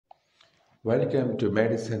Welcome to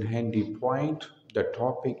Medicine Handy Point. The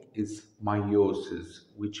topic is meiosis,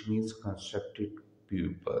 which means constructed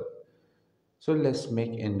pupil. So let's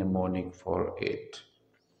make a mnemonic for it.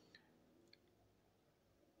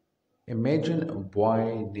 Imagine a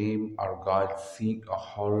boy named Argyle seeing a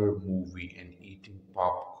horror movie and eating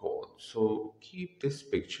popcorn. So keep this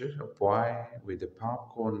picture, a boy with a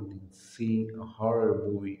popcorn and seeing a horror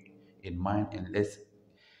movie in mind, and let's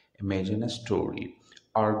imagine a story.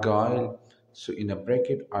 Argyle, so in a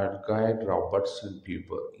bracket, Argyle Robertson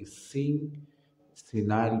pupil is seeing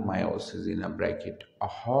senile meiosis in a bracket, a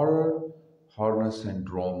horror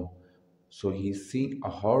syndrome. So he's seeing a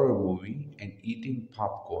horror movie and eating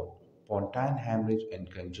popcorn, pontine hemorrhage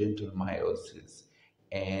and congenital meiosis,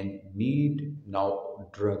 and need now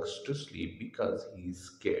drugs to sleep because he's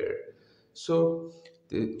scared. So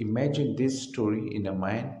imagine this story in a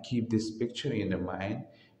mind, keep this picture in a mind,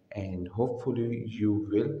 and hopefully you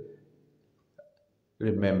will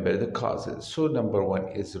remember the causes. So number one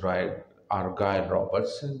is right Argyle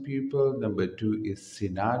Robertson pupil. Number two is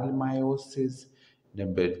senile meiosis.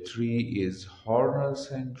 Number three is Horner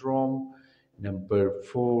syndrome. Number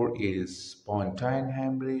four is pontine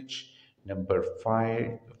hemorrhage. Number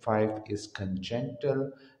five is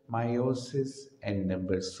congenital meiosis, and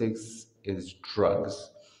number six is drugs.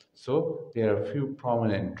 So there are a few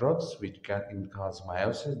prominent drugs which can cause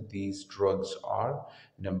meiosis. These drugs are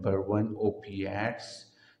number one,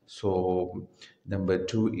 opiates. So number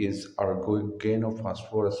two is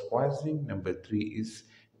organophosphorus poisoning. Number three is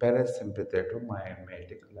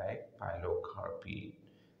parasympathetomimetic like pilocarpine.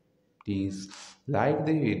 Please like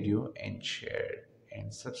the video and share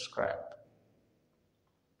and subscribe.